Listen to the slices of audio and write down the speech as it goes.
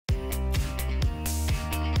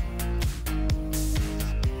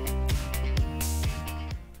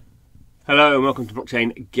Hello and welcome to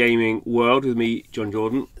Blockchain Gaming World with me, John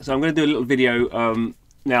Jordan. So I'm going to do a little video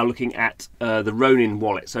now looking at the Ronin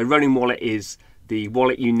wallet. So Ronin wallet is the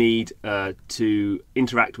wallet you need to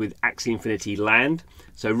interact with Axie Infinity Land.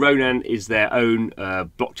 So Ronin is their own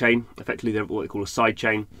blockchain. Effectively, they're what they call a side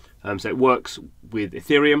chain. So it works with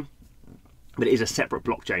Ethereum, but it is a separate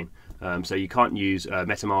blockchain. So you can't use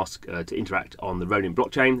MetaMask to interact on the Ronin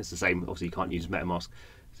blockchain. It's the same. Obviously, you can't use MetaMask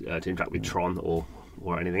to interact with Tron or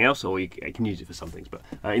anything else, or you can use it for some things. But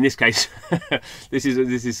in this case, this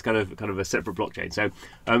is kind of a separate blockchain. So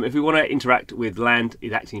if we want to interact with Land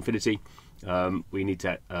with Axie Infinity, we need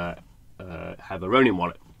to have a Ronin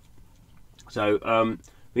wallet. So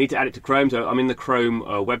we need to add it to Chrome. So I'm in the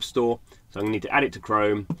Chrome web store, so I'm going to need to add it to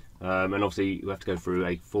Chrome, and obviously you have to go through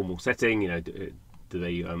a formal setting. You know, do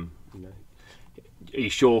they, you know, are you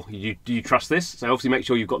sure? Do you trust this? So obviously make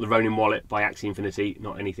sure you've got the Ronin wallet by Axie Infinity,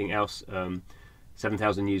 not anything else.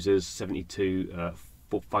 7,000 users, 72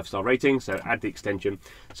 5-star rating. So add the extension.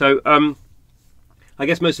 So I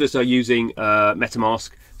guess most of us are using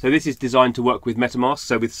MetaMask. So this is designed to work with MetaMask.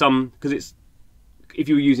 So with some, because it's, if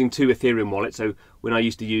you were using two Ethereum wallets, so when I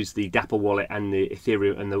used to use the Dapper wallet and the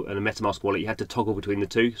Ethereum and the MetaMask wallet, you had to toggle between the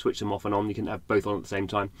two, switch them off and on. You can have both on at the same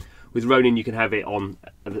time. With Ronin, you can have it on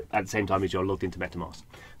at the same time as you're logged into MetaMask.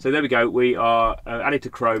 So there we go. We are added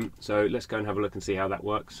to Chrome. So let's go and have a look and see how that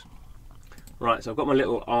works. Right, so I've got my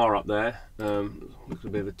little R up there. Looks a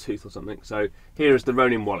bit of a tooth or something. So here is the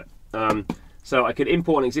Ronin wallet. So I could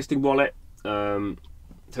import an existing wallet. So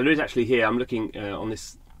there is actually here, I'm looking on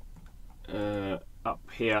this up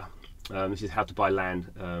here. This is how to buy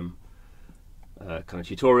land kind of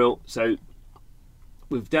tutorial. So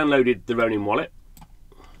we've downloaded the Ronin wallet.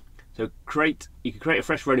 So you can create a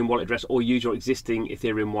fresh Ronin wallet address or use your existing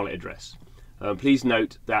Ethereum wallet address. Please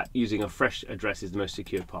note that using a fresh address is the most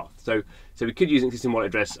secure path. So we could use an existing wallet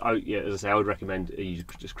address. Yeah, as I say, I would recommend you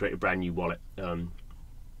just create a brand new wallet. So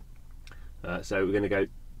we're going to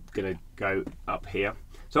go up here.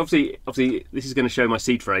 So obviously this is going to show my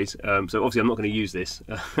seed phrase. So obviously I'm not going to use this,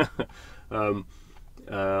 or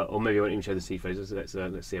maybe I won't even show the seed phrase. Let's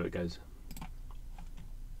see how it goes.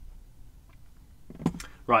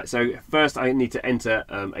 Right. So first I need to enter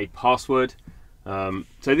a password. So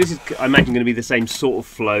this is, I imagine, going to be the same sort of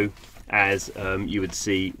flow as you would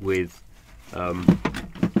see with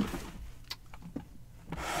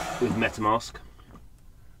MetaMask.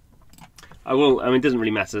 I mean, it doesn't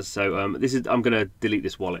really matter. So I'm going to delete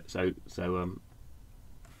this wallet. So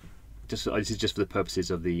this is just for the purposes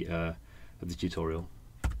of the tutorial.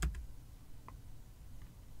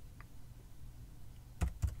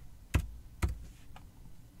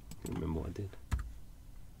 I don't remember what I did.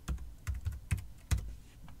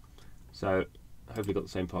 So hopefully got the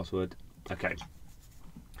same password. Okay.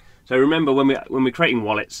 So remember, when we're creating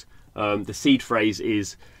wallets, the seed phrase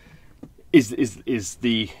is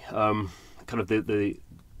the kind of the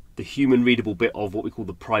human readable bit of what we call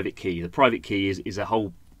the private key. The private key is a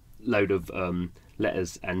whole load of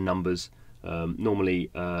letters and numbers.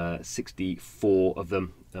 Normally 64 of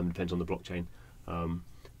them. Depends on the blockchain.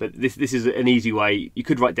 But this is an easy way. You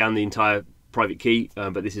could write down the entire private key,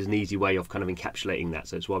 but this is an easy way of kind of encapsulating that.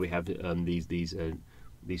 So it's why we have these kind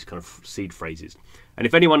of seed phrases. And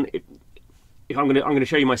if anyone, if I'm going to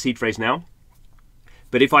show you my seed phrase now,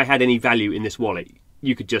 but if I had any value in this wallet,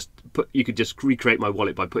 you could just recreate my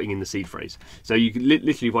wallet by putting in the seed phrase. So you can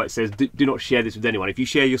literally, what it says, do not share this with anyone. If you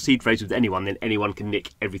share your seed phrase with anyone, then anyone can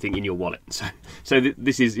nick everything in your wallet. So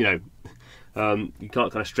this is, you know, you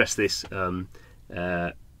can't kind of stress this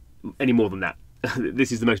any more than that.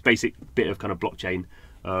 This is the most basic bit of kind of blockchain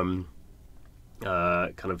kind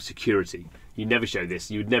of security. You never show this.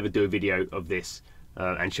 You would never do a video of this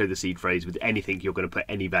and show the seed phrase with anything you're going to put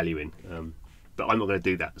any value in. But I'm not going to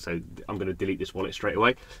do that. So I'm going to delete this wallet straight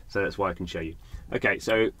away. So that's why I can show you. Okay,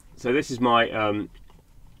 so this is my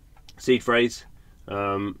seed phrase.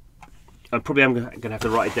 I probably am going to have to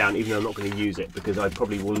write it down, even though I'm not going to use it, because I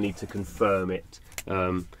probably will need to confirm it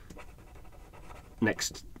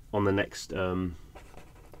on the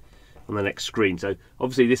next screen. So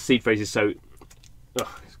obviously this seed phrase is so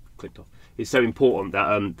it's clicked off. It's so important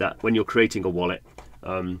that that when you're creating a wallet,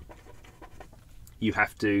 you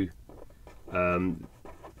have to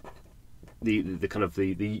the kind of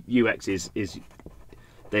the UX is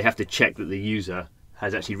they have to check that the user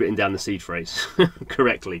has actually written down the seed phrase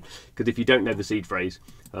correctly, because if you don't know the seed phrase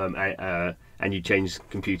and you change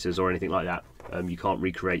computers or anything like that, you can't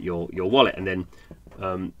recreate your wallet. And then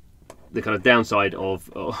the kind of downside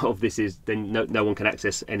of this is then no one can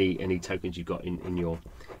access any tokens you've got in your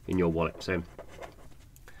wallet. So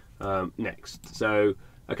next, so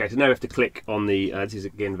Okay, so now we have to click on the. This is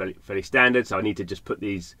again fairly standard. So I need to just put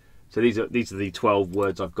these. So these are the 12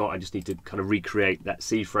 words I've got. I just need to kind of recreate that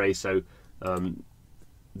seed phrase so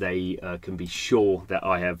they can be sure that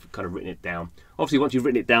I have kind of written it down. Obviously, once you've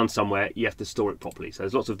written it down somewhere, you have to store it properly. So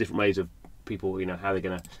there's lots of different ways of people, how they're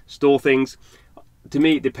going to store things. To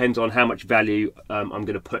me, it depends on how much value I'm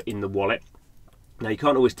going to put in the wallet. Now, you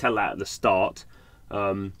can't always tell that at the start.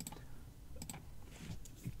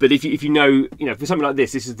 But if you know, for something like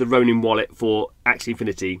this is the Ronin wallet for Axie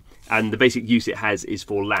Infinity, and the basic use it has is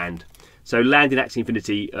for land. So land in Axie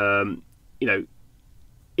Infinity,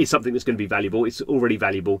 is something that's going to be valuable. It's already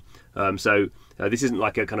valuable. This isn't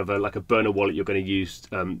like a kind of like a burner wallet you're going to use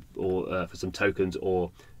or for some tokens,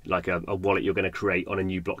 or like a wallet you're going to create on a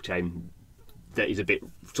new blockchain that is a bit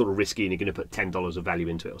sort of risky and you're going to put $10 of value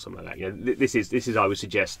into it or something like that. This is I would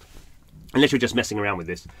suggest, unless you're just messing around with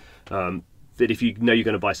this, that if you know you're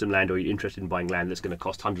going to buy some land, or you're interested in buying land that's going to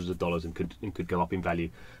cost hundreds of dollars and could go up in value,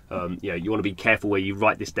 you want to be careful where you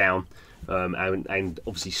write this down and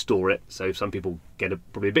obviously store it. So some people get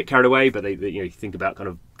probably a bit carried away, but they think about kind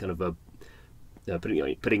of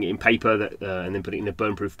putting it in paper and then putting it in a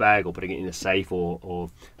burn-proof bag, or putting it in a safe,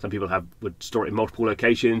 or some people would store it in multiple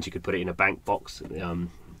locations. You could put it in a bank box. Lots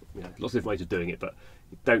of different ways of doing it, but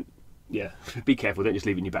be careful. Don't just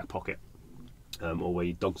leave it in your back pocket or where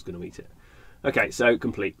your dog's going to eat it. Okay, so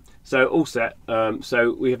complete. So all set.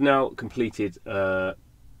 So we have now completed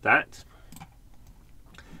that.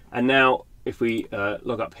 And now if we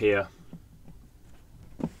log up here,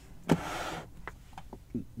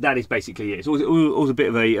 that is basically it. It's always a bit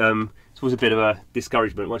of a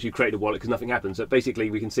discouragement once you create a wallet because nothing happens. So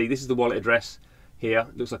basically we can see this is the wallet address here.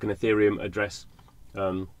 It looks like an Ethereum address.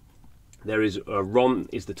 There is RON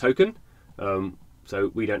is the token.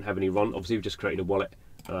 So we don't have any RON. Obviously we've just created a wallet.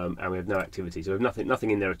 And we have no activity, so we have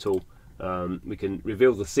nothing in there at all. We can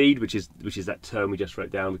reveal the seed, which is that term we just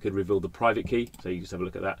wrote down. We could reveal the private key, so you just have a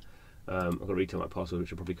look at that. I've got to retell my password,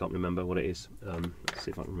 which I probably can't remember what it is. Let's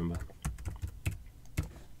see if I can remember.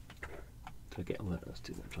 Did I get all that? Let's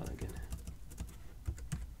do that. Try that again.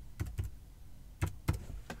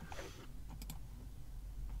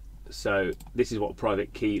 So this is what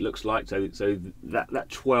private key looks like. So that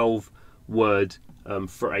 12 word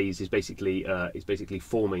phrase is basically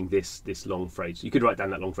forming this long phrase. You could write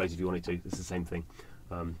down that long phrase if you wanted to. It's the same thing.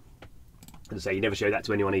 As I say, you never show that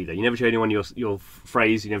to anyone either. You never show anyone your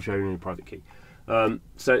phrase. You never show anyone your private key.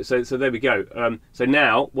 So there we go. So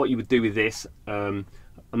now what you would do with this, I'm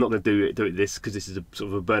not going to do it this because this is a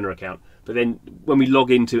sort of a burner account. But then when we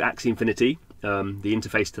log into Axie Infinity, the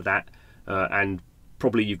interface to that, and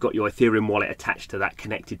probably you've got your Ethereum wallet attached to that,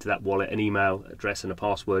 connected to that wallet, an email address and a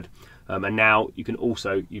password. And now you can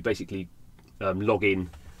also basically log in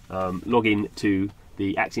to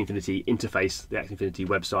the Axie Infinity interface, the Axie Infinity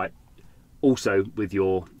website, also with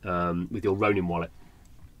your Ronin wallet,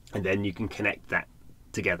 and then you can connect that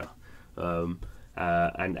together, and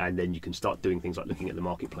then you can start doing things like looking at the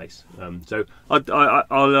marketplace. So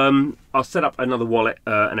I'll set up another wallet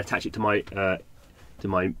and attach it to my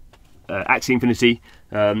Axie Infinity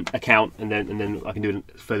account, and then I can do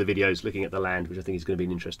further videos looking at the land, which I think is going to be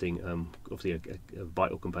an interesting, obviously a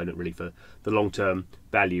vital component really for the long-term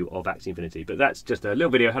value of Axie Infinity. But that's just a little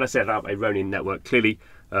video how to set up a Ronin network. Clearly,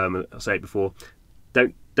 I'll say it before,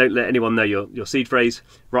 don't let anyone know your seed phrase.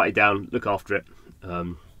 Write it down, look after it,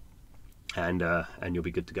 and you'll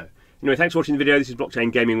be good to go. Anyway, thanks for watching the video. This is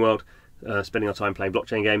Blockchain Gaming World. Spending our time playing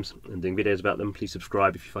blockchain games and doing videos about them. Please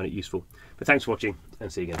subscribe if you find it useful. But thanks for watching,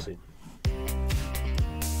 and see you again soon.